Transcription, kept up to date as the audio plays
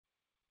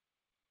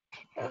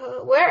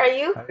Where are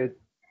you?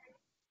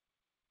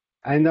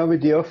 I'm now in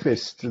the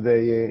office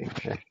today.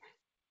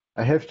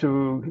 I have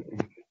to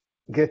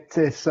get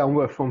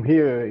somewhere from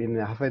here in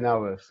half an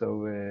hour,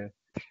 so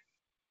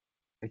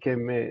I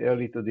came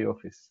early to the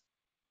office.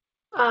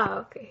 Ah,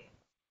 okay.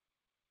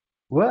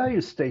 Where are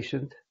you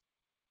stationed?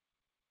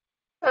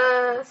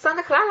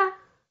 Santa Clara.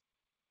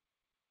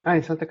 Ah,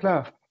 in Santa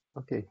Clara.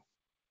 Okay.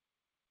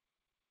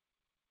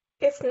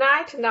 It's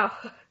night now.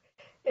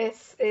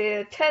 It's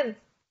 10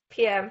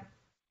 p.m.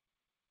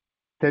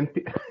 10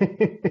 p.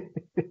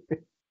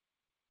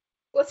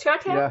 What's your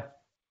time? Yeah.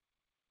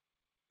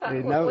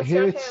 Now What's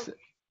here your it's time?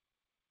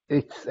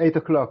 8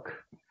 o'clock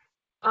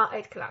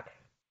 8 o'clock.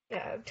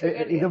 Yeah, too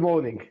in early. the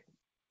morning.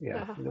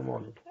 Yeah, Uh, in the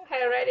morning.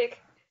 Hi, Redick.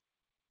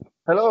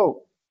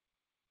 Hello.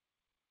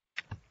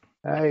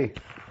 Hi.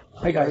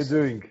 Hi How are you guys.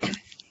 doing?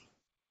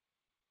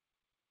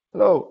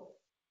 Hello.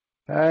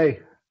 Hi.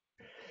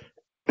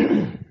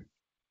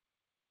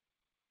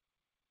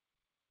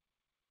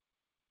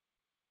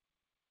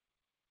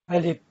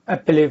 I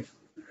believe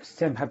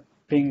Sam have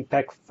been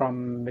back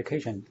from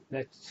vacation.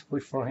 Let's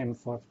wait for him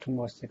for 2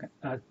 more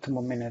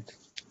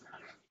minutes.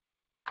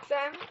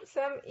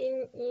 Sam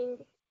in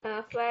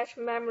Flash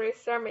Memory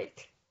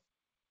Summit,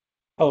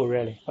 Oh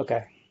really?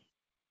 Okay.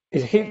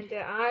 Is he and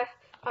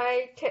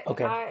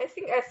okay? I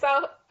think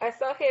I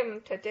saw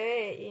him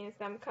today in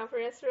some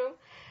conference room,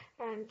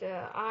 and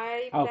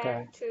I plan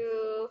Okay.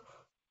 to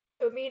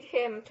meet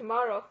him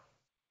tomorrow.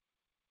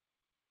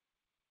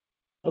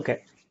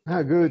 Okay.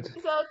 Ah, good.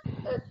 So,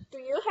 do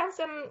you have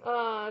some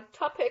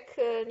topic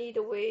need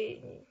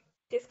we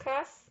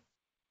discuss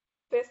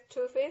face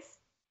to face?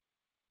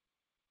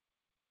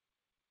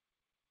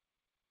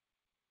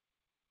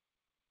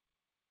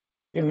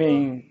 You Or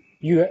mean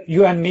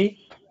you and me?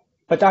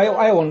 But I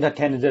no? won't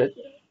attend the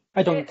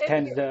I don't If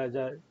attend you,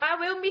 the I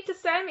will meet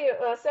Sam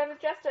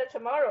just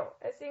tomorrow.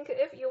 I think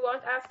if you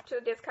want us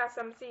to discuss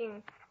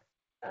something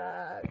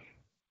uh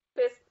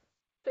face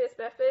face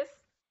by face,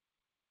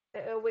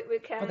 okay. we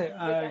can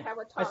have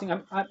a I talk. think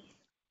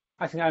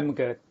I think I'm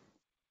good.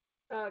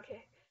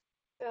 Okay.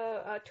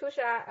 So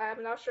Tusha,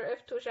 I'm not sure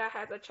if Tusha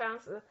has a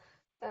chance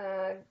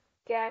uh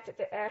get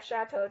the air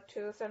shuttle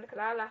to Santa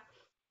Clara.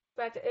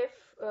 But if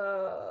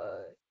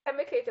I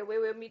make it, we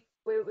will meet.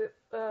 We will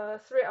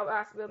three of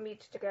us will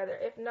meet together.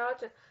 If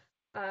not,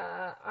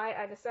 I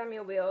and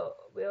Samuel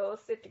will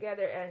sit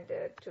together and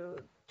to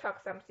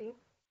talk something.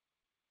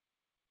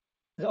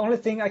 The only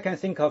thing I can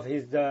think of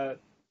is the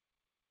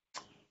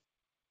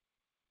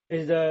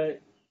the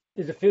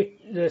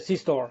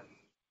SeaStor.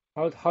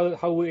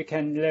 How we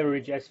can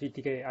leverage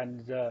SVTK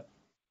and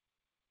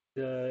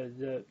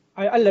the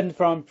I learned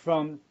from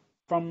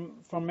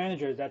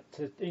manager that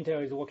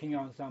Intel is working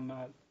on some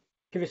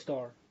TV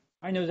store.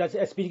 I know that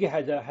SPDK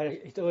has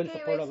its own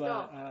support TV of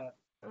store.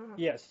 Mhm.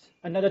 yes,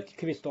 another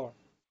TV store.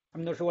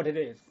 I'm not sure what it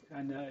is,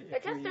 and I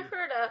if just we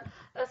heard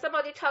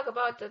somebody talk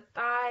about the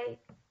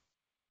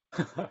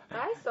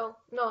Daiso.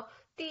 No,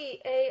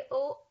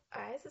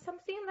 DAOS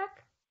something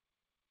like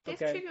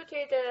okay,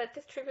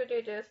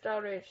 distributed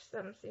storage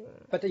something.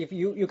 but if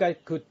you guys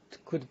could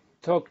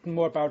talk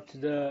more about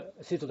the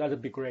system, that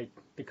would be great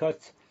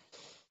because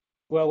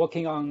we're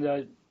working on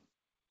the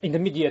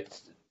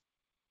intermediate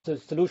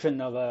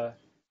solution of our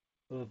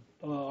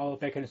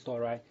backend store,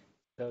 right?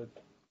 So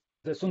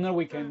the sooner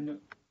Mm,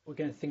 we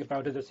can think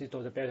about the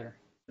system, the better,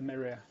 the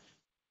merrier.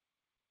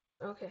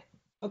 okay.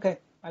 Okay,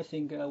 I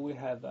think we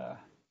have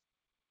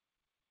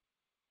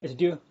it's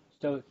due.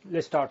 So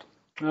let's start.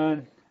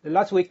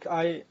 Last week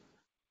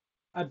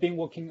I've been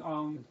working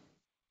on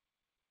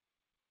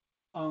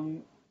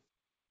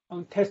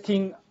on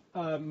testing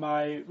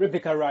my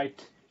replica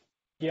write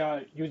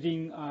via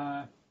using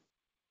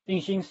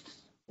Inxin's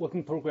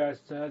working progress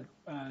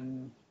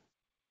and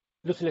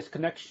loose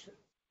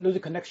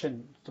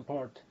connection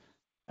support,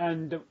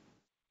 and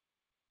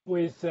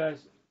with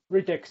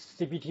Redux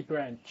CPT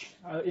branch.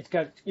 It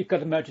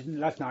got merged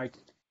last night,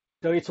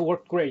 so it's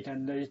worked great,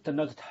 and it did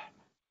not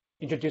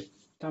introduce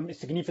some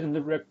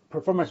significant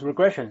performance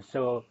regression.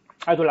 So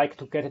I would like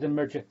to get it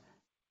merged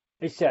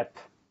ASAP,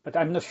 but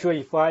I'm not sure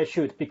if I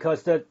should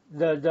because it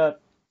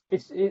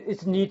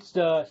needs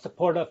the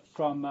support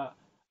from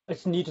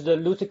it needs the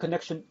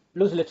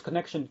lossless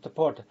connection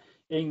support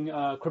in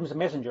Chrome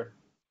Messenger.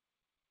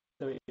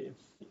 So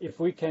if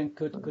we could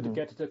Mhm.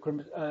 get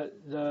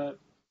the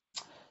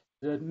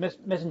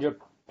messenger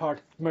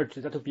part merged,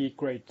 that would be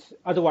great.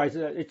 Otherwise,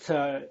 it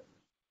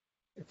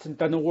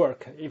doesn't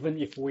work even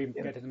if we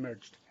Yeah, get it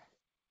merged.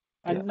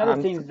 yeah. Another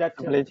I'm thing is that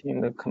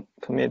completing the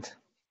commit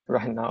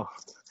right now.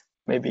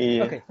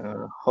 Maybe okay,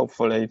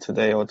 hopefully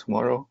today or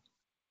tomorrow.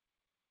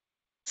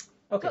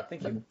 okay,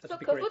 thank you. Mm. That So would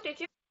be great. Kofu,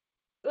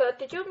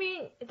 did you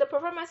mean the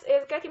performance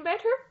is getting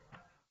better?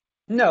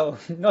 No,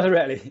 not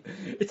really.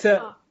 It's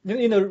a Oh,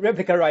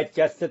 replica right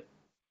just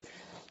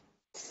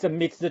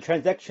submits the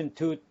transaction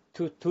to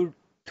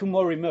two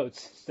more remotes.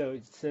 So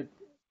it's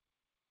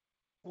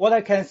what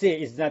I can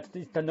say is that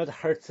it does not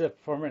hurt the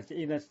performance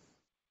in a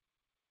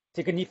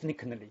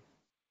significantly.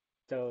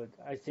 So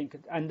I think,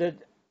 and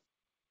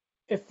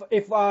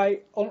if I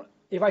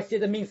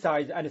set the mean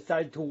size and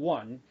size to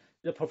 1,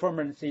 the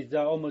performance is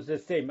almost the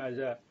same as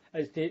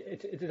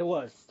it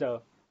was.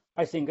 So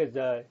I think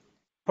the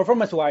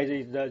performance wise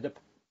is the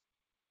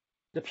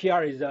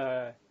PR is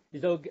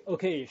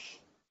okay-ish.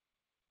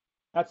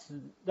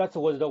 That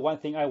was the one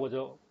thing I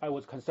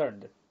was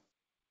concerned.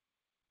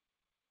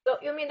 So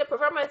you mean the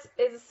performance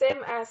is the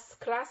same as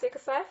classic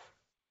Ceph?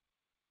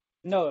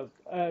 No,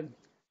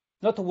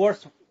 not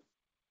worse.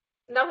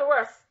 Not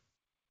worse.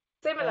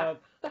 Similar.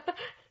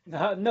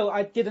 No,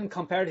 I didn't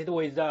compare it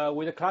with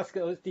the classic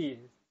OSD.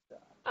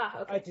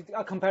 Okay.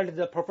 I compared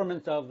the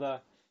performance of the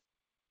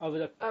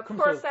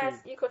Core size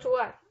equal to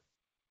 1.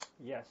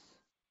 Yes.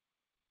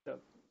 So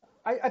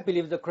I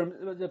believe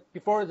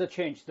before the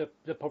change, the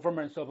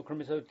performance of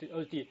Chrome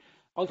OSD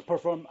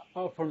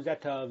outperforms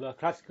that of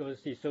classic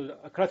OSD. So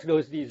classic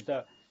OSD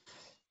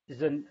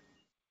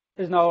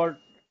is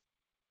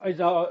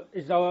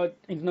our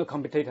internal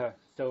competitor.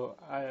 So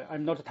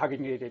I'm not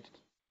targeting it.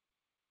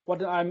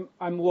 What I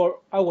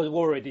was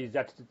worried is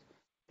that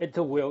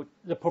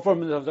the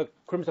performance of the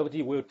Chrome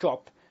OSD will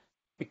drop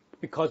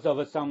because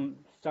of some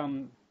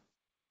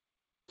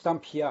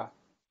PR.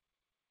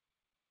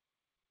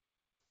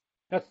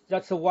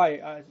 That's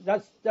why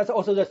that's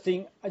also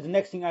the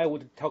next thing I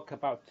would talk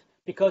about,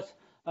 because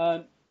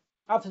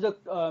after the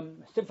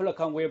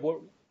Cephalocan we've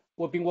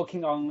been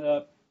working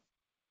on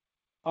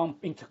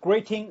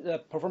integrating the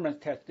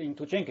performance test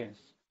into Jenkins,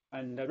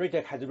 and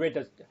Redec has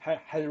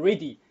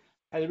ready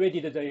the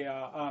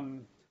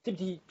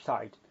CPT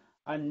side,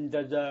 and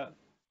the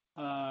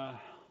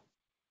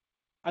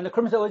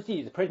Chrome OS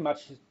is pretty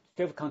much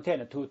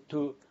self-contained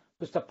to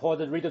support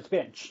the reader's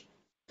bench.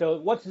 So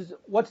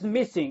what's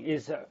missing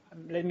is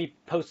let me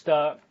post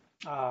the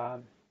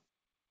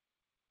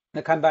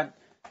Kanban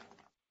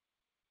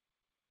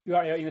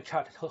URL in the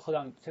chat. Hold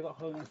on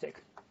a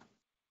sec.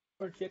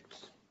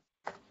 Projects.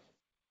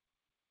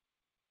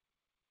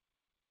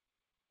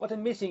 What's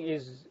missing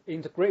is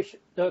integration,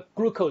 the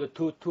glue code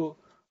to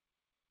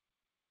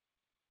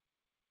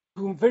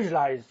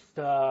visualize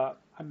the.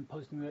 I'm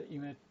posting it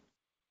in a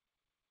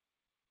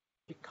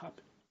pickup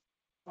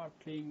part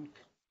link.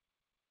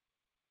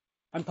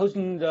 I'm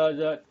posting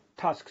the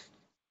tasks,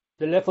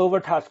 the leftover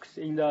tasks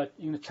in the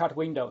chat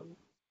window.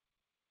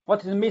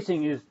 What is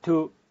missing is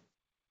to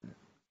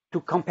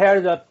come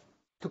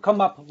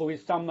up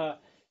with some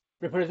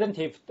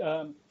representative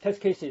test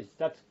cases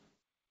that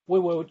we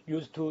will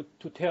use to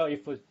tell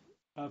if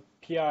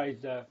PI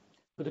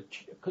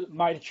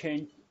might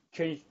change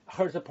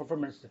hurt the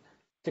performance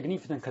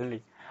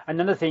significantly.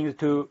 Another thing is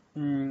to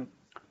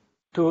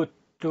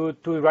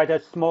write a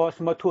small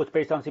tools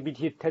based on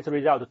CPT test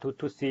result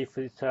to see if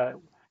it's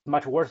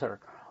much worse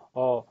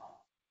or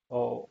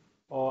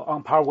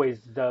on par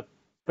with the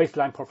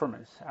baseline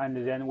performance,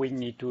 and then we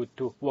need to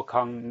work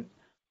on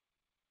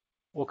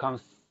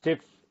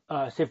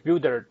safe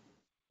builder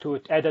to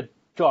add a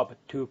job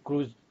to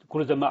glue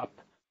them up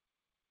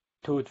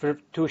to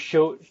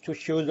show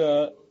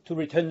the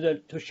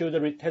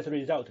test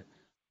result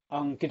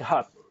on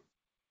GitHub.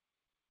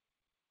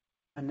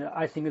 And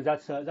I think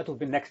that will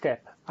be next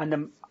step.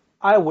 And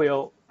I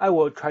will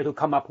try to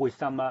come up with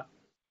some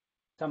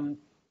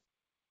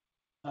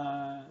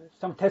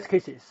test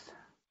cases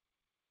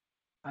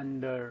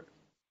and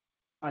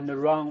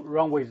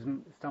run with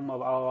some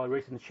of our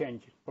recent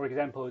change. For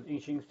example,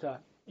 Inxin's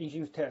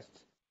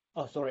test.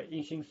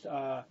 Inxin's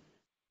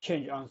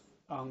change on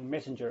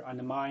Messenger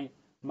and my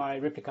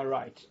replica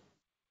write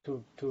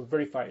to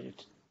verify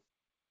it.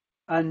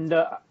 And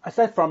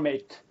aside from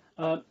it,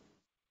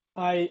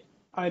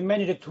 I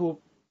managed to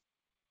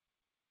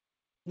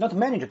not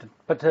managed,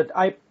 but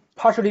I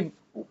partially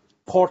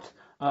port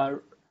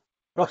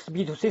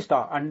RocksB to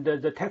SeaStor, and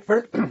the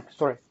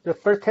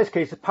first test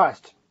case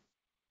passed.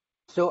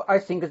 So I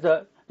think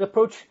the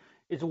approach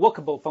is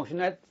workable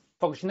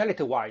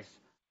functionality wise,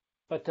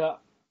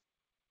 but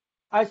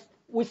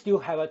we still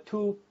have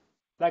three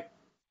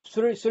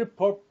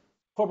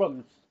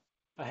problems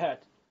ahead.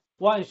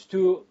 One is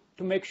to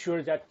make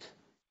sure that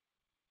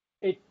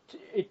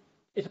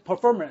its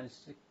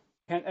performance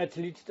can at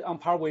least on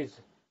par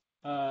with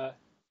the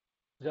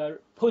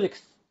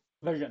POSIX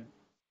version.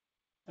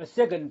 The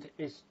second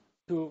is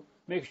to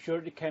make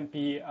sure it can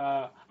be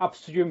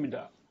upstreamed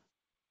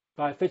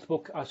by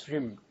Facebook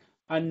upstream.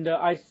 And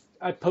I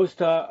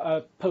post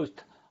a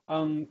post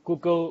on a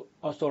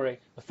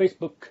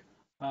Facebook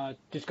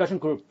discussion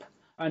group,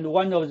 and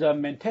one of the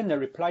maintainer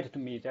replied to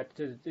me that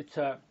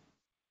the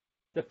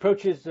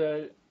approach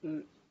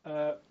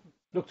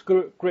looks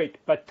great,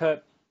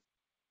 but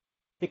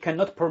he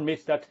cannot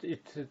promise that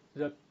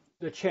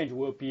the change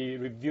will be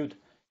reviewed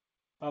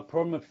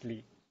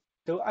promptly.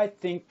 So I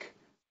think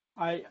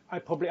I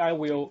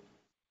will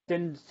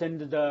send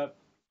the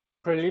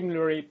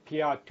preliminary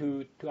PR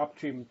to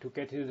upstream to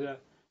get it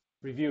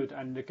reviewed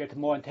and get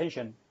more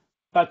attention,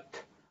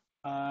 but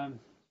and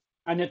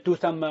do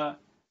some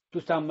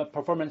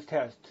performance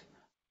test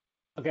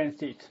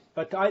against it.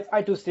 But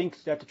I do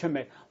think that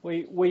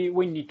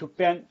we need to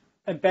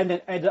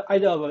abandon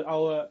either of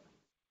our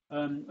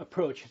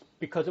approach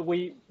because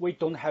we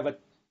don't have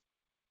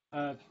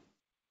a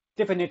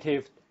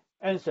definitive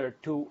answer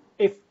to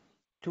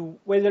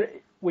whether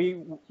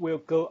we will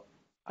go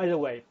either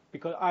way,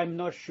 because I'm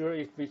not sure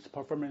if its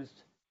performance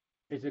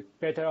is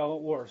better or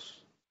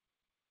worse.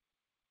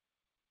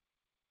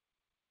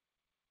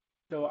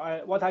 So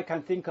what I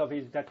can think of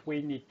is that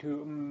we need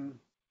to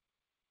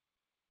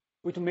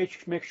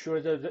make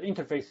sure that the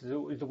interface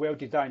is well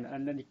designed,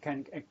 and then it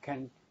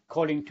can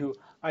calling to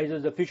either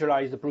the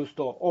visualized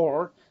BlueStore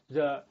or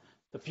the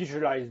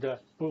visualized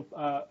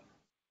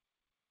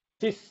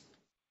SeaStorized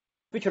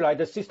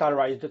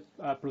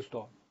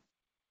BlueStore.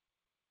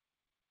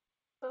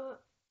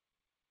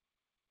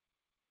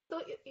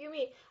 So you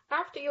mean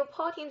after you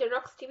porting the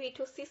RocksDB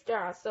to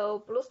SeaStor,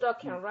 so BlueStore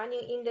can run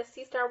in the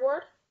SeaStor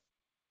world?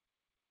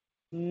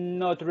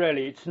 Not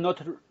really. It's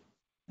not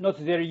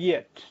there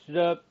yet.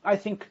 I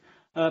think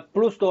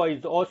BlueStore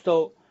is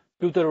also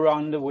built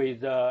around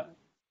with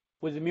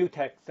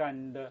mutex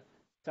and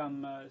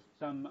some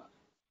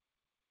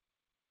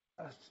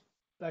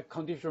like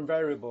condition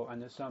variable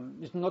and some.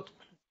 It's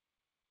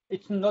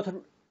not.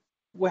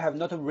 We have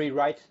not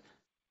rewritten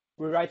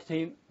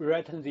the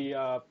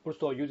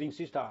BlueStore using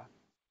SeaStor.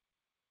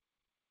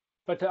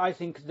 But I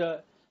think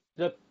the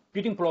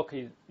building block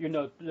is,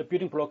 the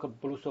building block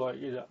of BlueStore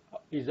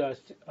is a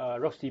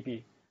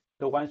RocksDB.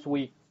 So once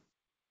we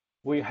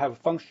have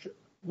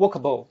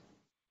workable,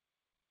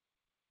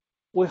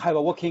 we have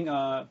a working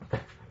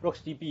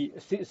RocksDB,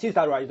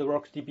 SeaStorized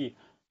RocksDB,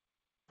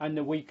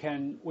 and we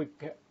can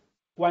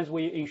once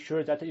we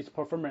ensure that its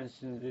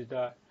performance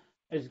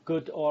is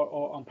good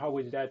or on par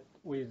with that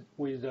with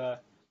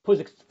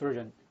POSIX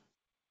version,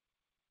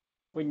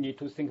 we need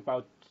to think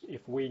about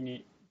if we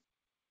need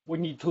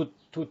to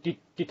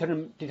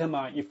determine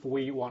if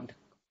we want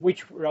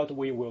which route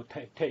we will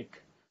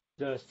take,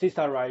 the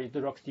SeaStorized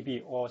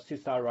RocksDB or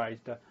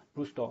SeaStorized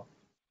BlueStore.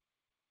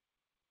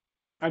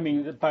 I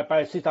mean, by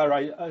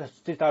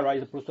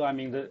SeaStorized BlueStore, I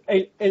mean the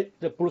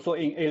BlueStore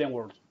in Alien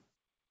World.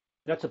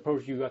 That's the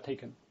approach you are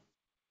taking.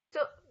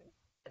 So,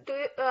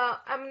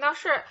 I'm not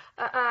sure.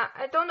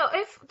 I don't know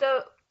if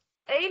the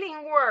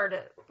Alien World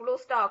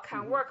BlueStore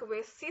can work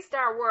with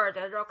SeaStor World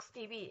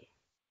RocksDB.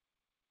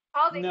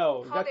 How they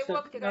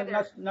work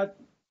together? Not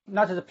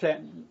the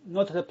plan.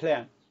 Not the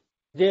plan.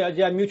 They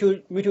are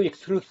mutually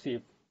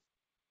exclusive.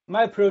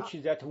 My approach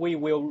is that we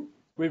will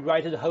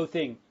rewrite the whole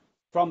thing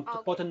from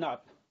the bottom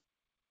up.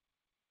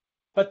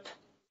 But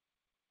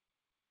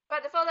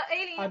for the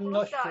Alien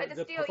BlueStore, it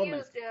still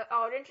used the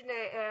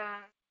original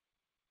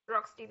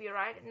RocksDB,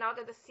 right? Not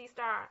the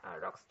SeaStor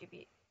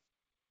RocksDB.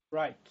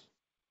 Right.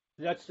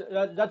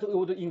 That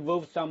would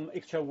involve some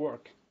extra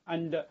work,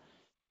 and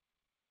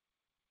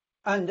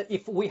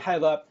if we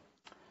have a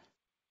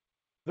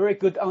very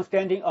good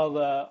understanding of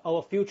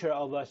our future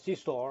of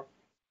SeaStor,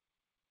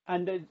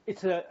 and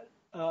its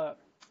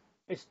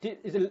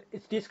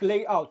disk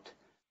layout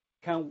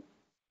can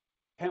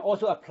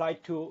also apply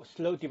to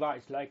slow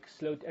device like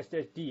slow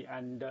SSD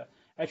and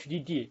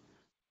HDD,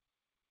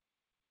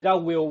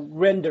 that will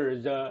render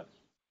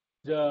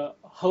the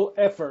whole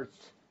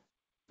efforts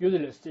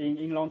useless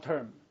in long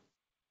term,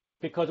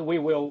 because we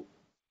will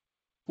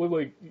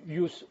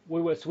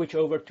switch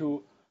over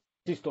to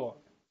SeaStor,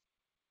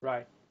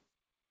 right?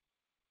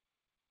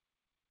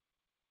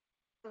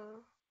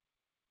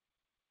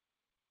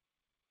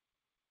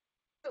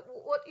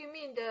 What do you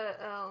mean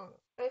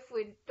if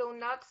we do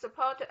not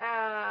support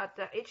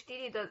the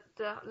HDD,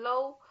 the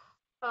low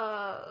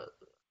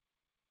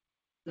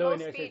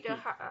speed?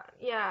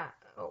 Yeah,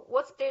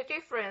 what's the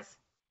difference?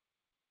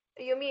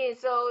 You mean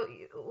so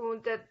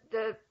the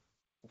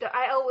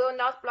I/O will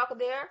not block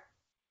there?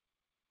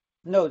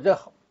 No, the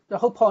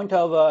whole point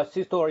of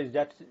SeaStor is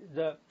that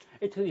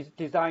it is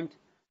designed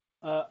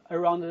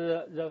around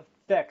the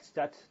fact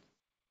that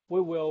we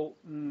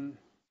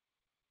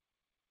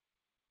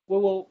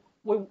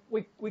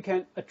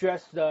can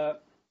address the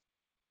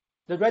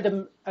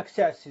random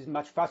access is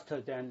much faster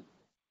than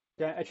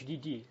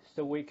HDD,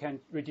 so we can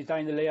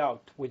redesign the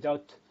layout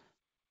without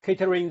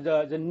catering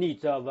the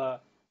needs of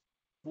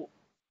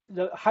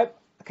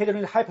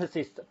catering the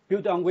hypothesis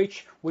built on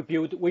which we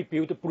build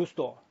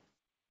BlueStore.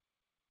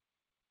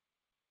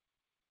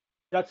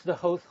 That's the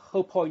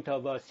whole point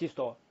of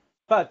SeaStor.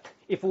 But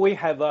if we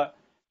have a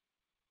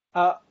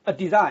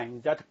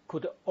design that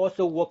could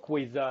also work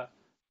with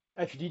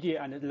HDD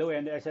and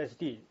low-end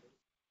SSD,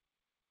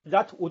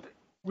 that would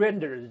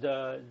render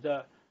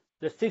the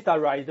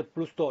SeaStorized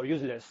BlueStore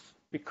useless,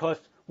 because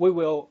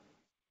we're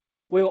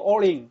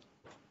all in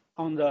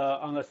on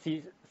the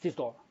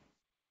SeaStor.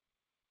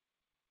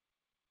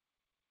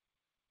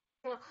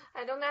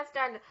 I don't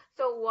understand.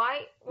 So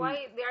why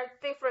there are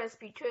difference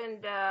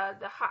between the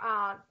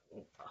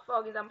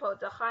for example,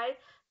 the high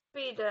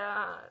speed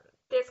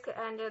disk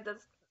and the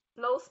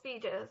low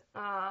speed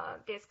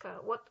disk?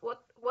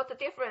 What the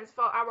difference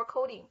for our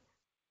coding?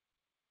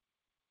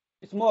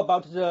 It's more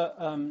about the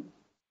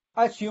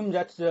I assume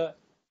that the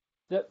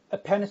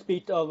append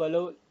speed of a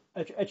low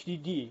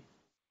HDD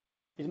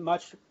is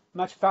much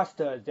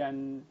faster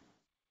than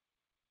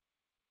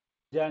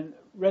than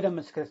random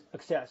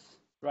access,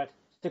 right?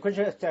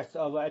 Sequential access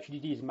of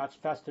HDD is much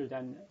faster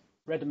than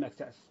random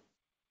access.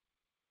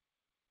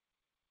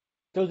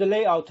 So the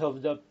layout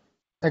of the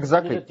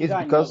Exactly.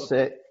 design of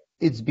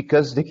It's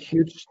because the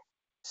huge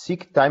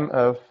seek time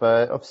of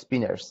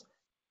spinners.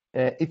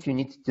 If you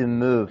need to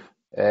move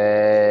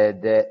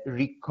the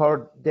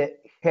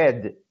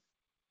head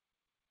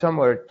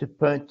somewhere to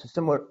point to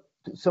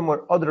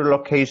somewhere other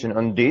location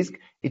on disk,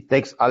 it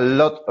takes a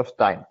lot of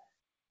time.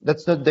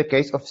 That's not the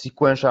case of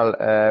sequential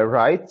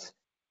writes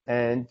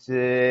and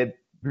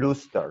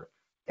BlueStar.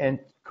 And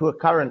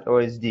current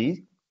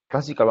OSD,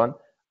 classical one,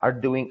 are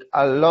doing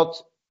a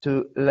lot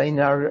to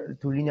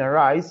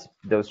linearize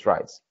those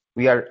writes.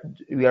 We are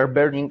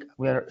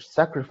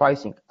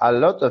sacrificing a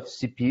lot of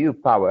CPU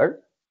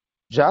power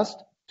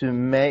just to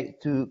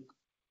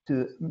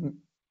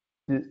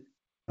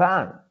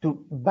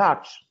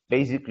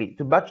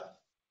batch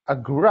a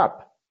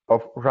graph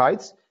of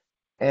writes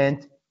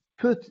and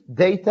put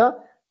data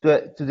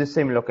to the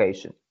same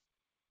location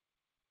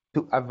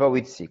to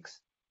avoid seeks.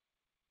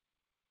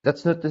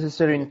 That's not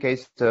necessary in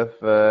case of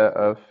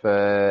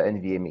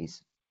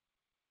NVMEs.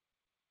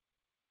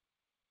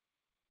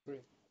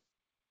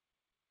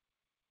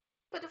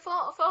 But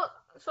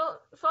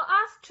for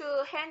us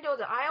to handle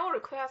the I/O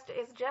request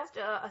is just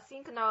a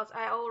synchronous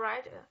I/O,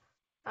 right?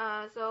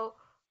 So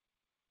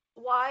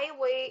why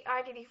we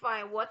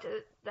identify what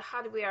the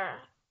hardware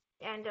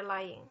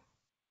underlying?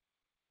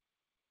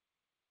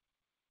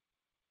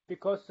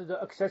 Because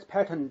the access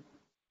pattern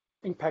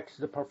impacts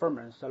the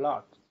performance a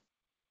lot.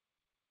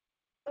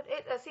 But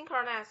it's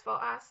asynchronous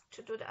for us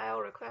to do the I/O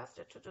request,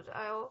 to do the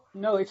I/O.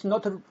 No, it's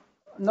not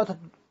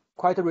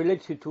quite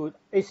related to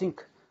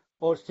async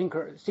or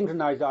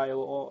synchronized I/O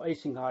or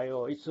async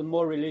I/O. It's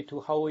more related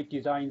to how we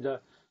design the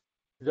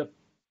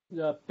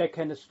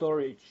backend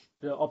storage,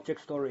 the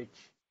object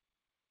storage,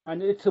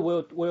 and it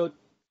will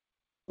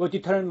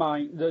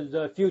determine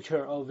the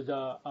future of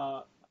the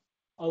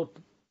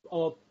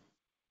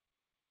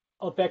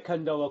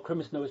backend of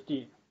Crimson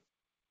OSD.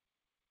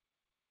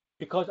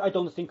 Because I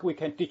don't think we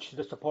can ditch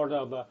the support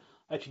of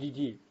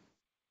HDD,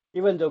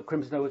 even though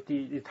Crimson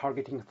OSD is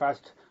targeting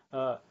fast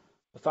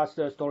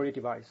storage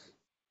device.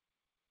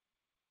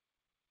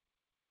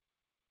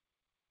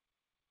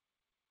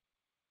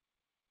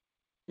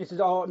 This is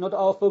not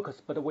our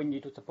focus, but we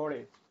need to support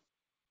it.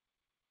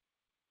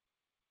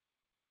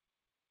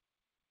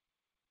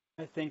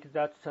 I think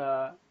that's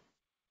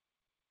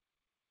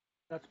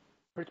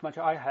pretty much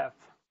I have.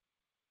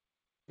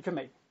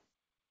 May.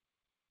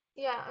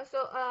 Yeah,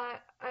 so I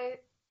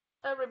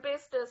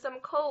rebased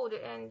some code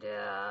and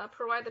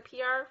provide the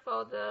PR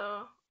for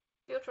the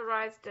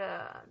futurized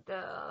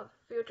the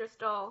future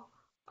store,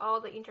 all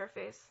the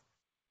interface,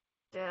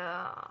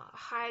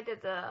 hide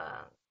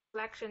the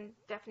collection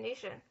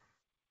definition.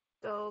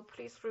 So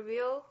please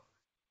review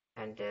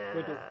and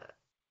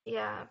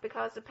yeah,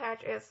 because the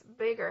patch is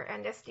bigger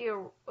and they're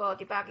still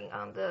debugging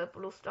on the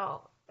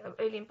BlueStar,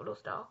 Alien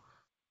BlueStar.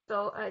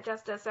 So I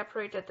just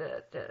separated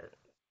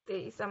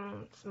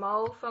some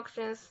small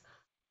functions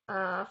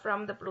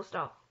from the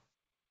BlueStar.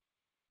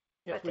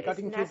 Yes,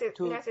 regarding to the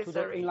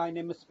inline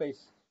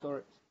namespace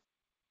storage.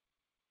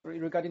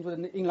 Regarding to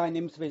the inline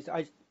namespace,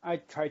 I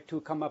tried to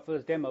come up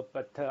with a demo,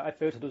 but I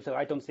failed to do so.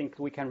 I don't think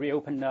we can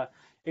reopen the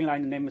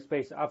inline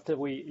namespace after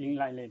we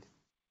inline it.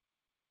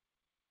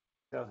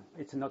 So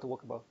it's not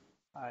workable.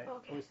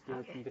 We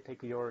still need to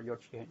take your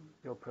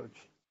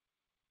approach.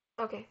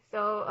 Okay,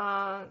 so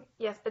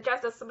yes,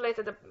 just split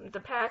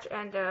the patch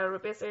and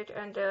rebase it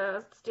and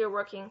still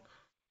working.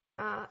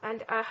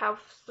 And I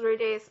have 3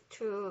 days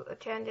to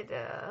attend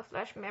the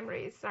Flash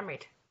Memory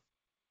Summit.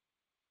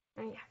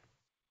 And yeah,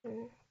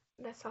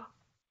 that's all.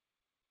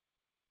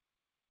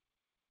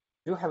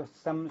 Do you have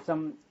some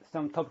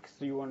topics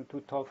you want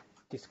to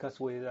discuss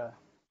with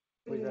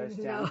Stan?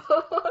 No.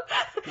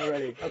 Not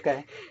really.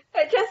 Okay.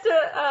 Just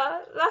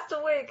last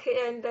week,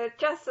 and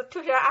just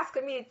Tusha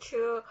asked me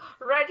to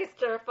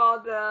register for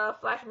the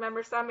Flash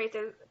Memory Summit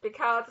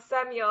because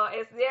Samuel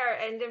is there,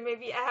 and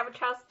maybe I have a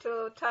chance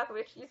to talk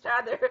with each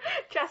other.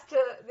 Just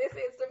this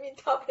is the main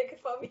topic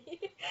for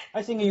me.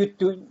 I think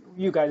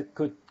you guys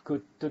could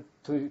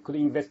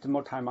invest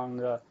more time on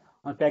the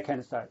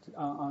backend side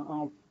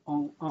on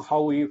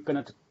how we're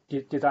gonna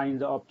design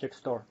the object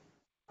store.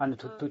 And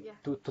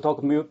to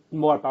talk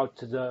more about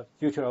the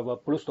future of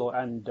BlueStor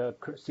and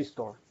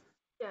SeaStor.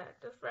 Yeah,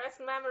 the Flash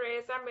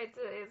Memory Summit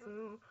is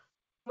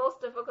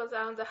most focused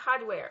on the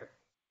hardware.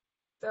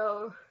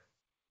 So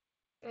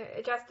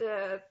just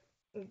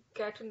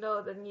get to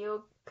know the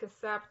new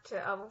concept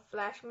of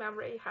flash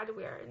memory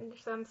hardware and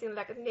something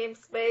like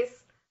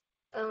namespace,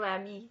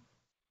 NVMe,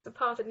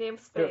 support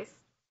namespace,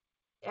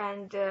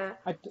 and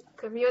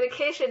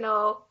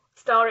communicational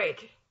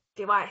storage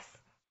device.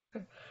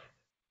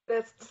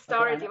 The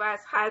storage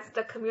device has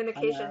the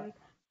communication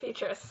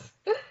features.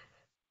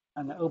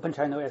 And open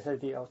channel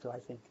SSD also, I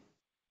think.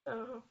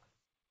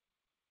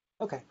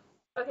 Okay.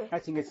 Okay. I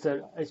think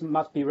it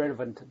must be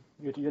relevant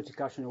your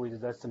discussion with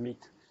the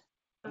summit.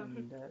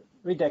 And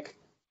Redek,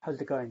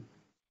 how's it going?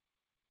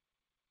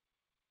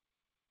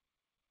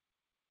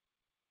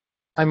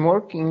 I'm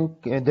working.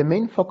 The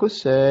main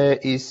focus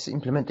is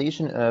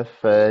implementation of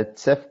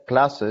CEF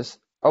classes,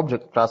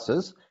 object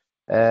classes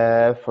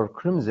for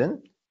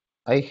Crimson.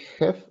 I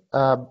have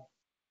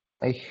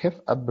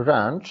a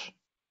branch.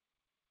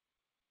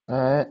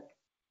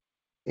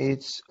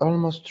 It's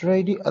almost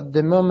ready at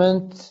the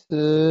moment.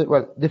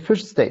 Well, the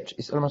first stage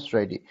is almost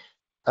ready.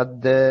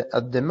 At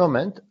the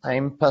moment,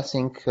 I'm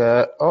passing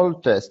all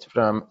tests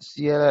from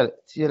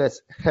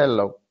CLS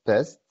hello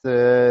test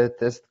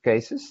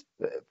cases,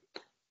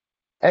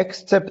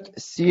 except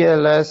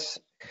CLS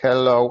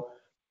hello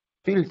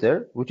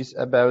filter, which is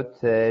about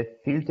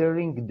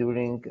filtering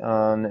during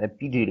on a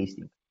PG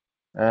listing.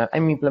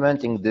 I'm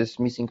implementing this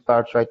missing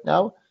part right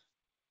now,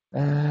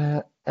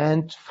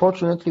 and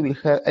fortunately we'll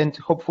have, and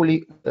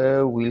hopefully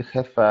we'll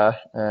have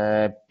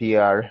a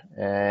PR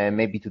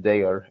maybe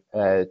today or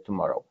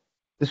tomorrow.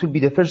 This will be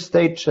the first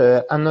stage.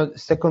 And the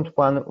second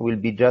one will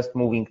be just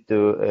moving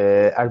to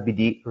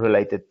RBD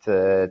related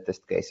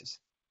test cases.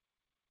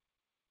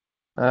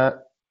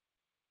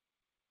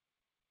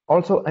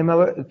 Also, I'm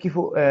aware,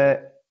 Kifu,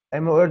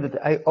 I'm aware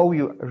that I owe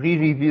you a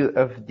re-review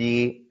of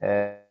the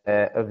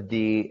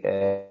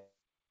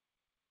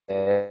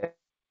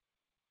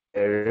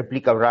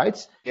replica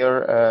rights.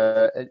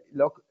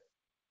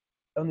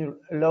 On your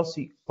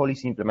lossy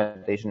policy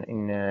implementation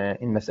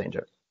in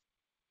Messenger.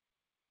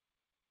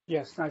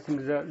 Yes, I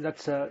think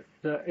that's the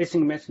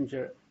async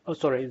messenger. Oh,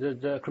 sorry,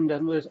 the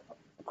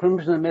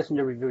Crimson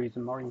Messenger review is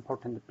more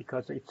important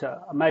because it's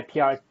my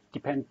PR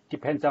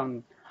depends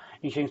on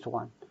insurance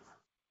one.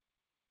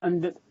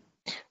 And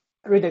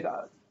Riddick,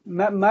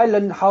 may I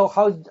learn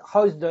how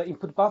is the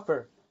input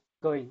buffer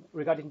going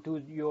regarding to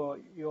your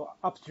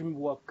upstream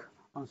work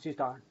on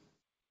SeaStor?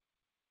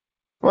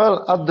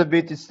 Well, at the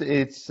bit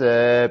it's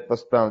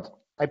postponed.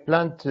 I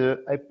plan to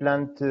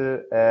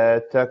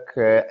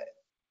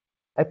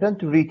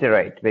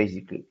reiterate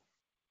basically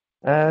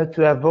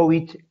to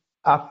avoid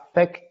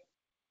affect.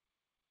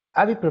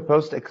 Avi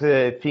proposed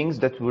things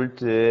that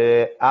would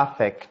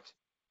affect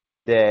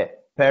the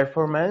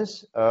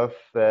performance of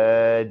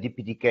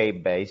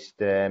DPDK based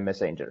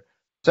messenger.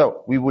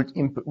 So we would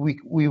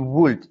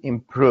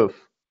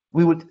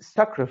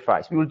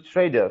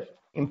trade off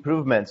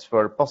improvements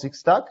for POSIX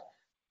stack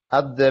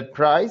at the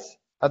price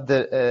at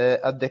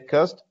the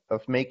cost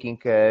of making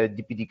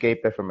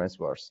DPDK performance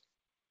worse.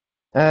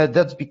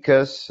 That's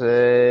because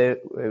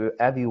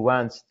Avi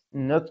wants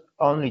not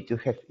only to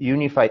have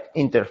unified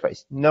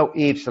interface, no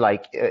ifs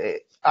like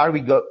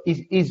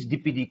is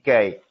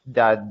DPDK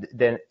that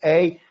then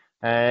A,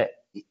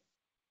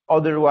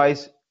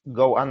 otherwise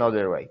go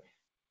another way.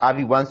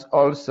 Avi wants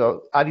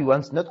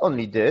not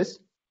only this.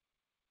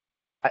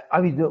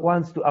 Avi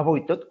wants to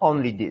avoid not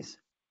only this.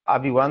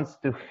 Avi wants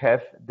to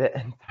have the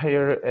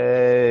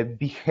entire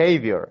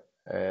behavior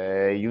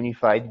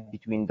unified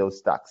between those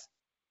stacks.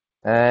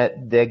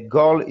 The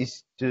goal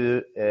is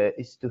to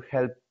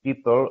help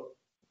people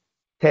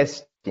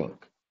testing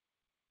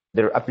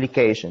their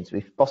applications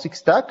with POSIX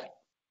stack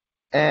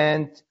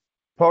and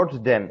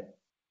port them,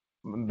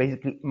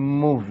 basically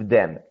move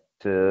them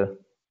to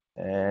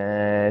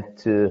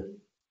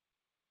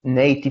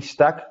native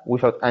stack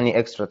without any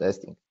extra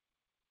testing.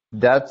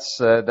 That's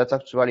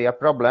actually a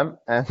problem,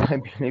 and I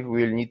believe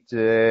we'll need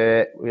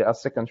a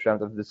second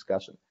round of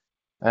discussion.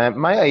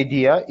 My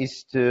idea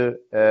is to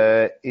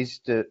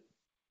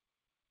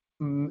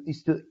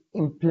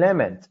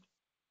implement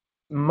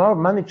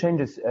many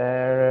changes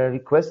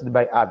requested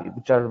by Avi,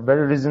 which are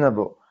very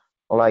reasonable,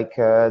 like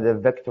the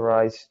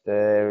vectorized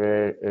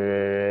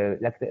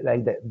like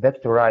the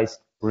vectorized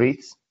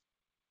reads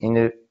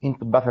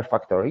into buffer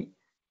factory,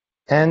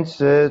 and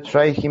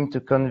try him to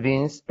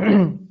convince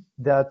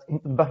that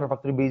buffer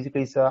factory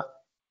basically is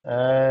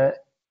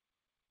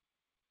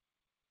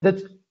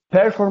that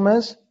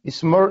performance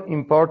is more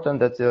important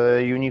than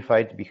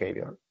unified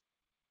behavior.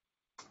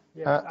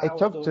 Yeah, I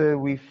talked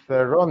with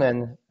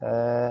Ronen.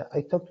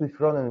 I talked with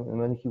Ronen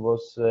when he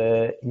was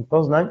in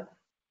Poznan.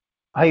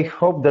 I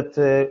hope that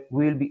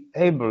we'll be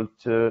able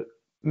to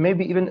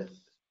maybe even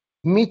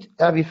meet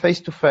Avi face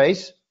to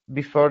face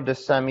before the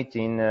summit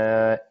in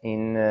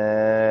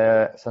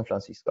San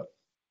Francisco.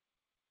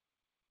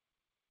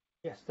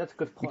 Yes, that's a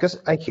good point. Because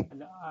I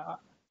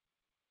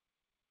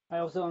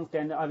also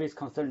understand Avi's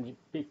concern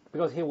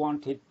because he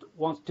wants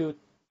to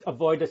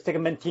avoid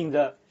segmenting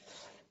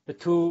the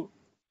two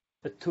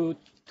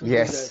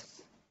yes,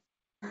 users.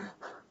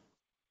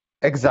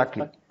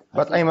 exactly.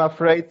 But I'm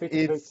afraid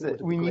we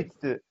will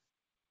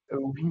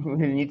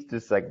need to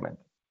segment.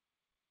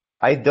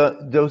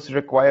 Those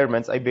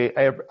requirements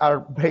are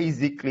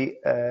basically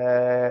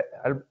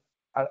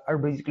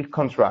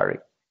contrary,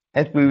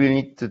 and we will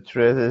need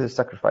to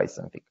sacrifice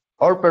something,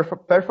 or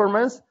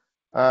performance,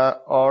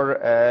 or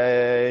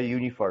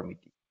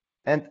uniformity.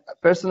 And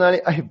personally,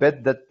 I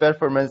bet that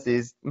performance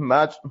is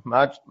much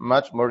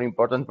more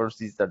important for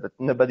SeaStor. That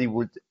nobody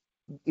would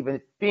even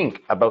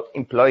think about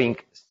employing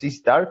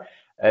SeaStor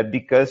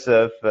because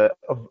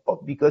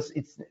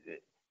it's.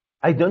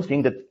 I don't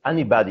think that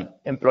anybody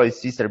employs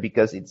SeaStor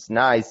because it's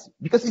nice.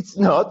 Because it's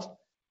not.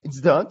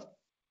 It's not.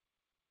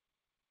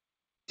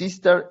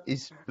 SeaStor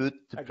is put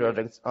to Agree.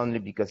 projects only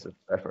because of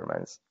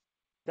performance.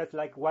 That's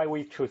like why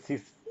we choose C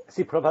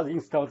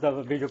instead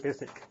of Visual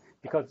Basic,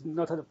 because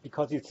not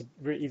because it's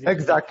very easy to use.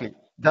 Exactly.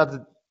 That's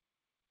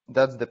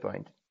the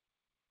point.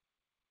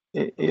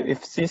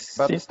 If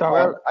But SeaStar,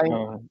 well,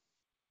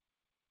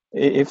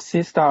 if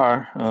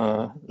SeaStar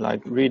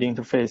like read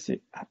interface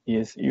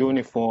is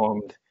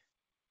uniformed,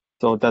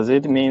 so does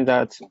it mean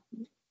that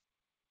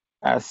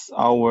as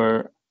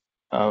our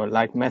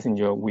like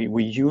messenger,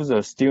 we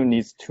user still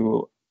needs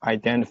to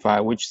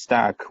identify which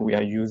stack we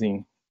are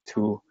using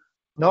to?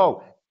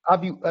 No,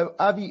 have you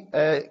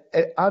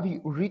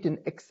written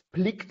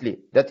explicitly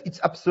that it's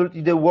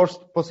absolutely the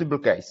worst possible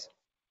case?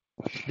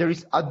 There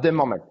is at the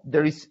moment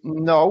there is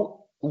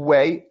no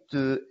way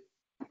to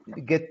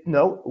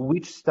know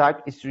which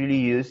stack is really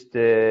used.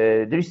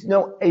 There is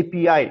no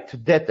API to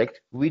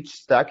detect which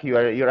stack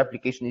your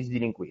application is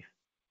dealing with.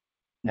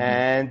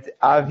 And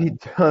Avi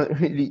don't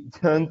really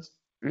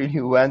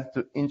want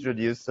to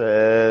introduce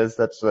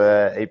such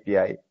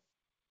API.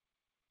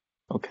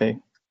 Okay.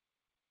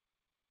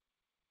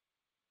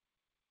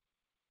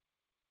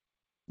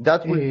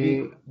 That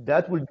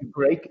will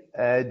break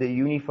the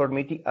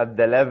uniformity at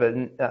the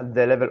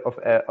level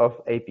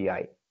of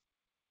API.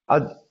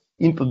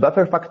 Input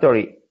buffer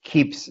factory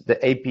keeps the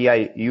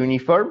API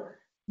uniform,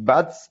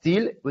 but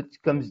still, when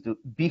it comes to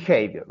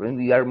behavior, when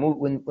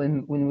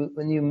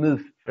you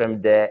move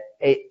from the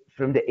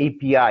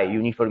API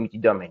uniformity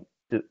domain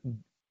to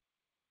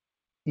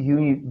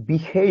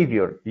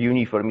behavior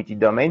uniformity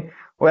domain,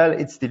 well,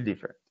 it's still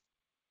different.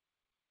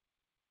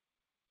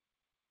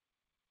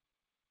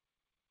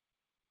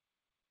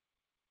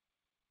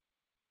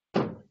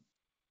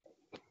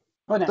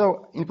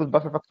 So input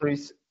buffer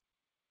factories.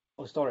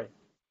 Oh, sorry.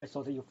 I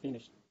thought that you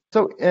finished.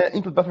 So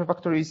input buffer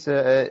factories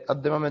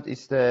at the moment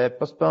is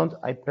postponed.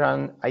 I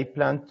plan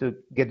to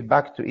get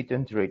back to it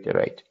and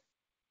reiterate.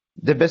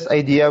 The best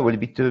idea will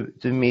be to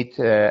meet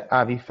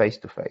Avi face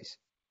to face.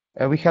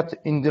 We had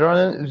with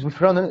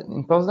Ronen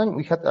in Poznan.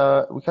 We had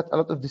a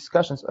lot of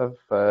discussions on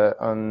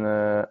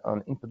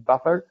input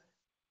buffer,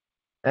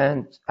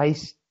 and I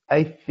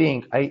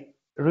think I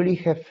really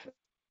have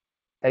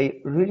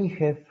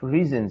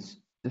reasons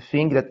to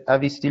think that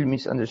Avi still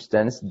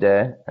misunderstands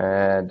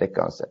the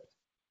concept.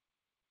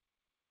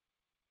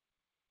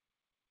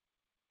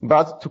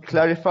 But to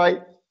clarify,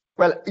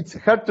 well, it's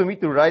hard to me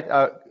to write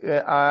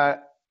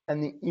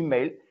an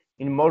email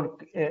in more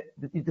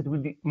that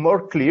will be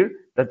more clear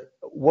than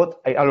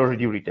what I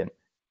already written.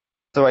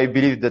 So I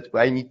believe that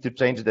I need to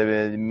change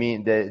the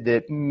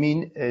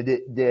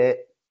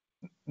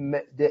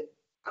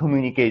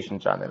communication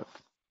channel.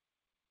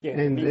 Yeah,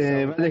 And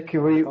Malek,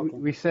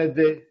 we said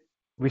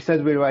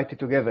we'll write it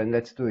together, and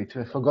let's do it.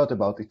 I forgot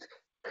about it.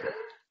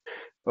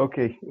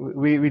 Okay,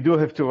 we do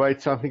have to write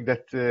something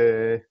that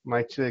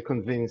might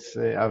convince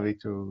Avi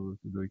to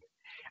do it.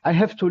 I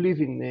have to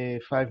leave in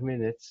 5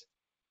 minutes,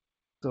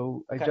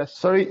 so I just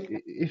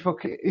if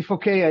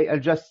okay, I'll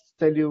just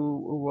tell you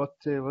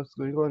what's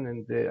going on,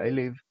 and I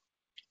leave.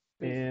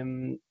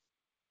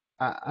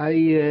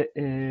 I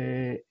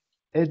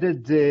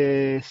added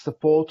the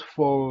support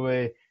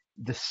for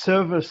the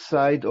server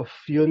side of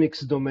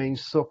Unix domain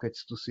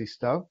sockets to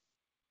SeaStor,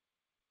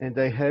 and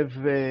I have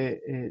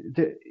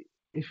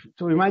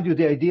to remind you,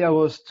 the idea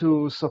was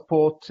to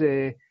support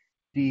the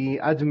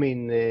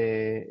admin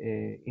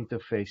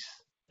interface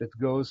that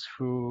goes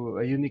through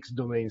a Unix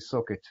domain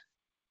socket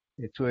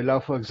to allow,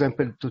 for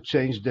example, to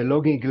change the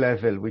logging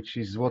level, which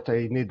is what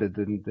I needed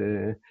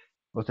and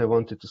what I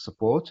wanted to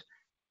support.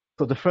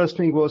 So the first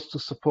thing was to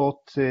support,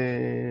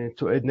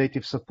 to add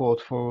native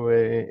support for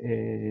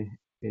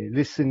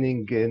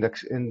listening and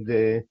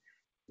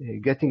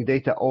getting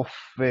data off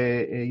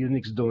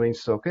Unix domain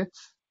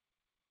sockets.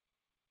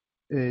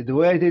 The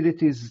way I did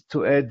it is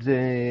to add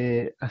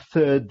a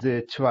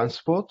third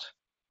transport.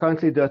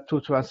 Currently, there are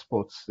two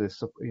transports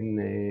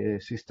in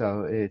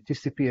SeaStor,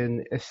 TCP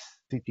and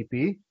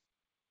SCTP.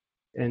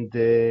 And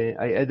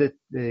I added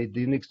the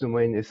Unix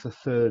domain as a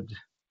third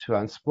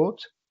transport.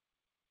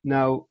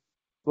 Now,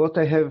 what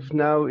I have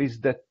now is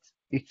that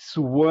it's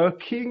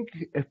working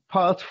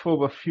apart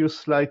from a few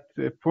slight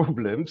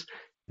problems.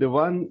 The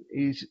one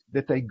is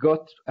that I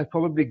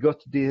probably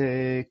got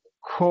the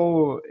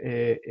core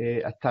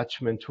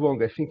attachment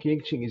wrong. I think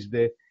Yingxing is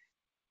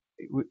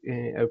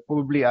I'll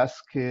probably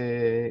ask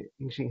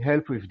Yingxing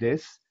help with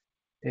this.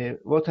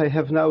 What I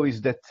have now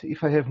is that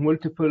if I have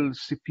multiple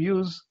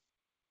CPUs,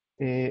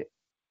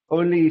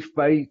 only if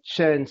by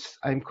chance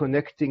I'm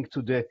connecting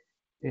to the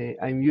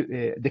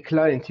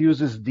client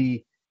uses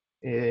the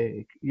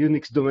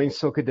Unix domain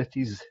socket that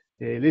is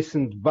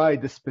listened by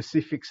the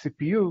specific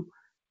CPU,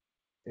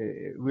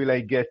 will I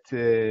get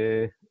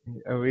a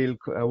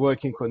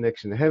working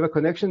connection. I have a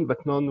connection,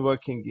 but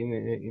non-working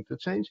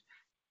interchange.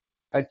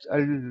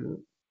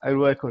 I'll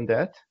work on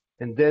that,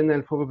 and then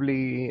I'll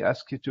probably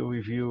ask you to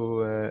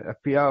review a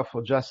PR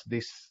for just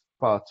this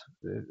part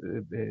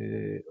of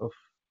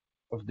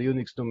the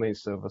Unix domain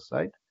server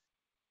side.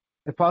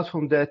 Apart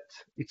from that,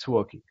 it's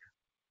working.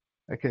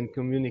 I can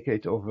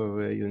communicate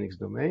over Unix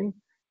domain.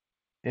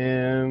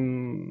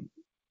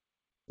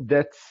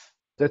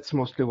 That's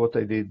mostly what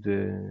I did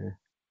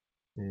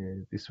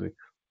this week.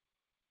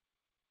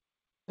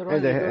 So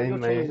And your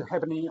change is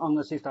happening on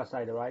the SeaStor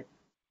side, right?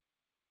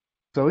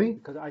 Sorry?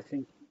 Because I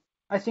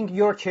think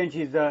your change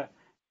is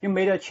you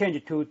made a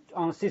change to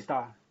on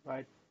SeaStor,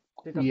 right?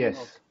 SeaStor Yes.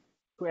 framework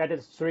to add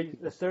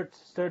the third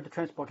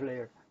transport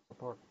layer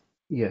support.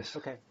 Yes.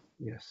 Okay.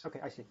 Yes. Okay,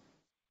 I see.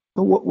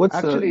 So what's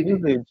Actually, the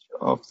usage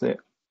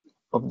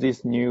of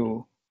this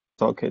new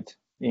socket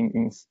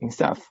in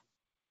SAF?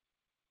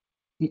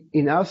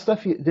 In our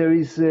stuff, there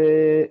is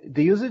the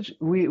usage.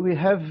 We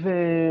have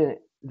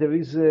there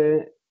is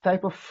a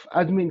type of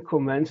admin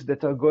commands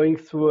that are going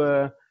through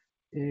a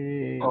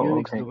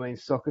Unix Okay. domain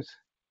socket.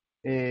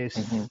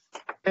 Mhm.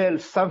 Tell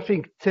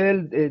something.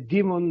 Tell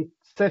daemon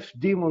Ceph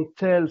daemon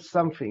tell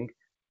something.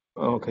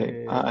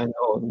 Okay, I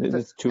know. This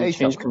is to ASAP.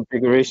 change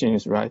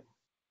configurations, right?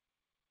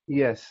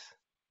 Yes,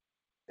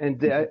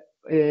 and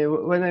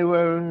when I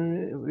were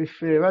with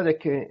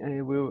Radek,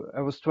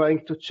 I was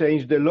trying to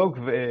change the log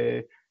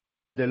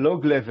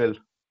level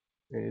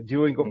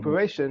during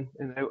operation,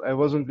 and I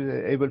wasn't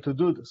able to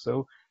do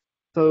so.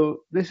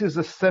 So this is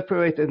a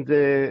separate and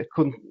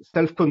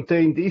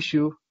self-contained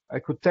issue I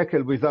could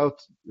tackle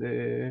without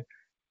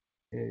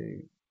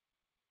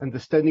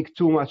understanding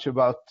too much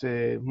about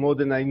more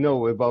than I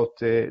know about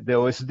the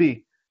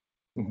OSD,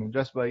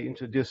 just by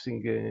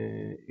introducing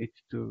it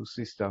to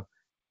SeaStor.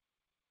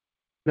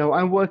 Now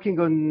I'm working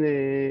on.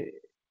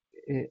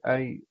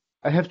 I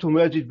have to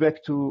merge it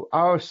back to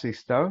our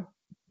SeaStor,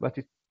 but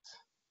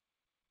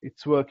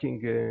it's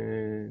working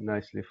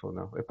nicely for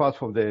now. Apart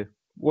from the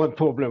one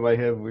problem I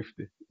have with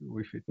it,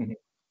 which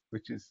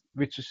is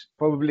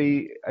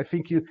probably I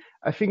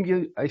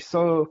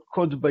saw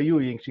code by you,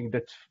 Yingqing,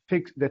 that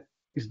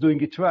is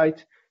doing it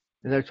right,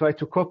 and I try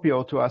to copy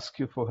or to ask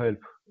you for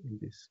help in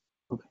this.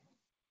 Okay.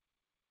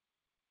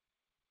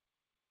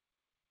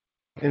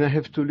 And I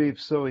have to leave.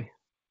 Sorry.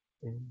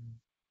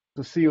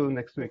 To see you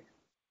next week.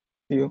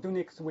 See you. See you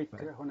next week,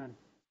 Honan.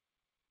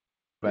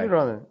 Bye.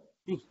 Ronan.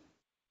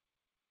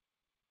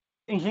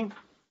 Yingxing?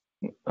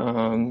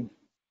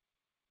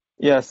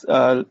 Yes.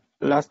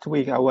 Last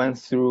week I went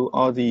through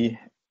all the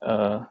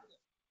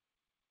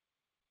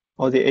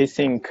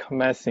async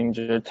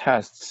messenger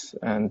tests,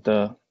 and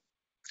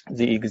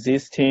the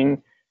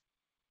existing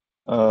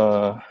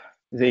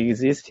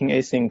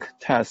async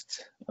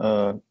tests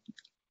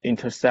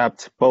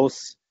intercept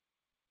both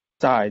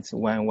sides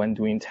when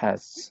doing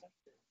tests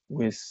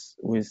with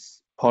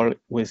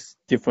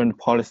different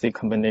policy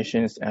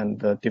combinations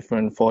and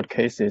different fault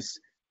cases.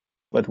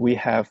 But we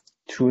have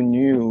two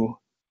new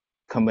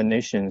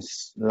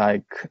combinations,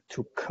 like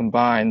to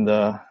combine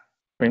the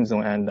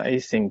crimson and the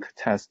async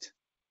test.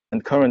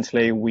 And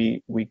currently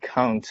we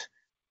can't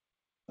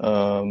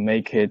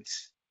make it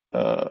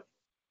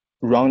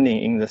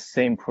running in the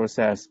same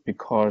process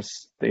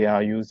because they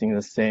are using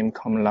the same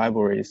common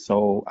library.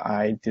 So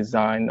I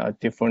designed a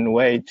different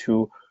way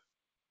to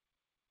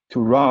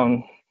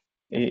run.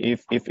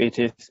 If it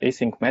is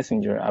async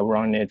messenger, I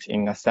run it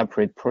in a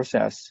separate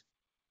process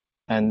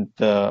and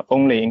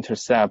only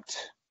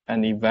intercept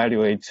and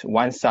evaluate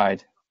one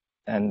side,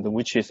 and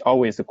which is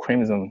always the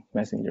crimson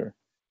messenger.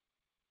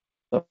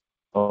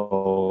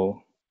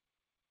 So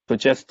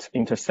just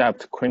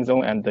intercept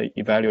crimson and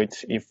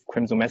evaluate if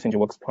crimson messenger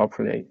works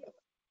properly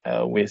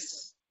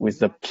with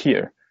the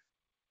peer.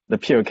 The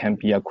peer can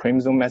be a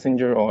crimson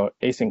messenger or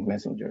async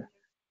messenger.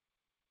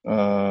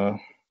 And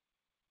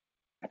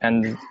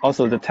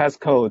also the test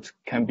code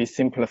can be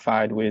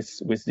simplified with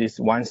this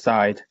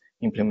one-side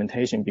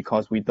implementation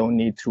because we don't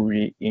need to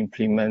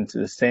re-implement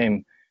the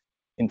same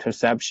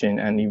interception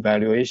and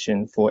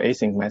evaluation for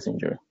async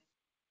messenger.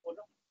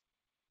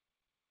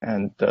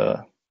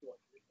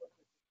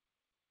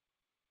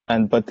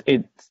 But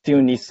it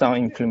still needs some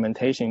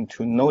implementation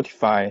to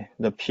notify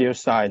the peer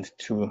side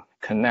to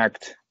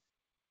connect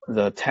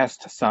the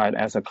test side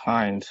as a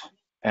client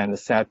and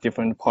set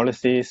different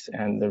policies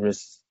and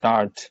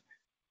restart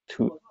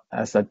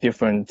as a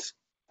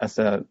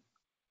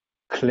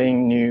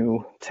clean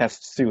new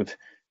test suite.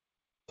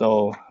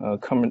 So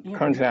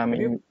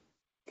currently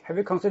have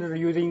you considered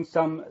using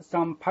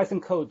some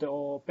Python code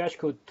or Bash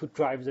code to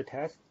drive the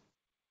test?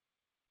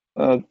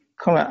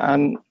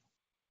 Currently,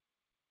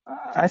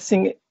 I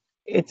think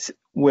it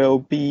will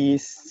be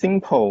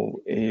simple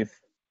if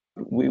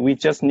we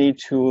just need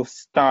to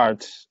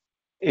start.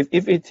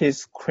 If it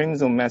is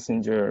Crimson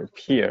Messenger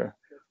peer,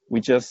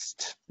 we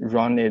just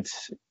run it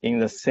in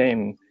the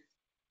same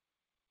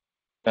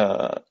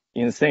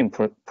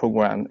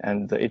program,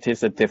 and it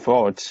is a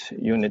default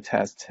unit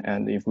test.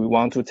 And if we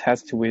want to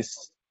test with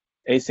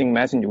async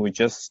messenger, we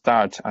just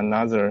start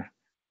another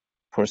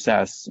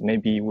process,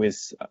 maybe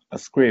with a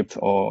script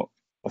or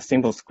a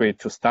simple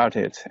script to start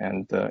it,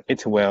 and the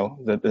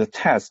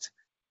test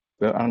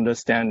will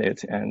understand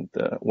it, and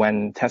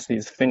when test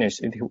is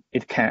finished,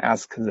 it can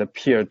ask the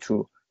peer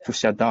to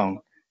shut down.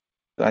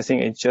 So I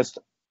think it's just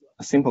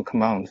a simple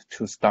command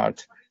to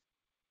start.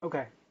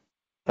 Okay.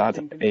 Start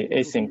a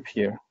async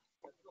peer.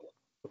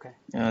 Okay.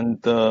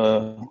 And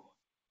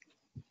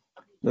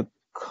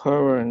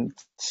current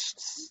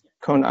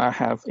I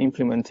have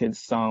implemented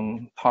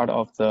some part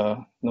of the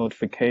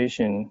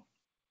notification.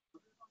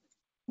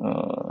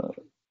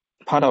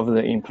 Part of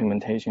the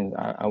implementation,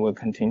 I will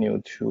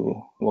continue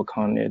to work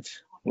on it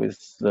with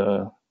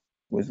the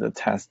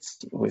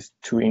tests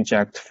to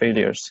inject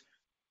failures.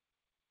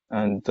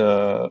 And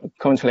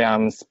currently,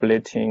 I'm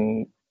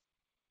splitting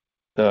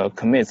the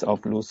commits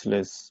of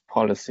lossless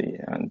policy,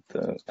 and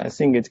I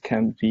think it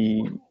can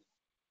be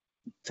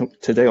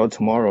today or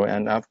tomorrow.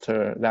 And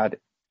after that,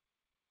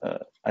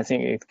 I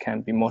think it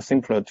can be more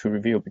simpler to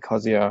review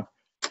because there are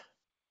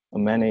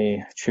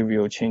many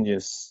trivial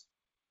changes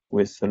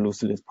with the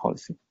lossless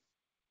policy.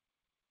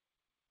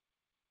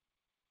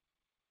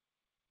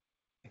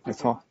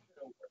 That's all.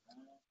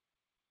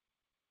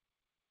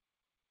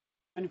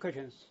 Any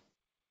questions?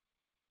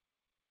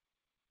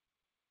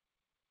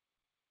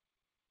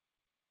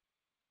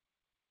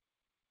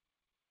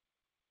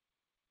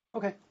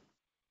 Okay.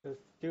 So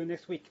see you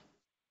next week.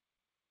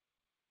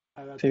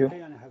 Have a good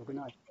day and have a good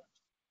night.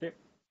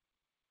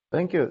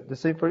 Thank you. The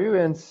same for you,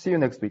 and see you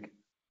next week.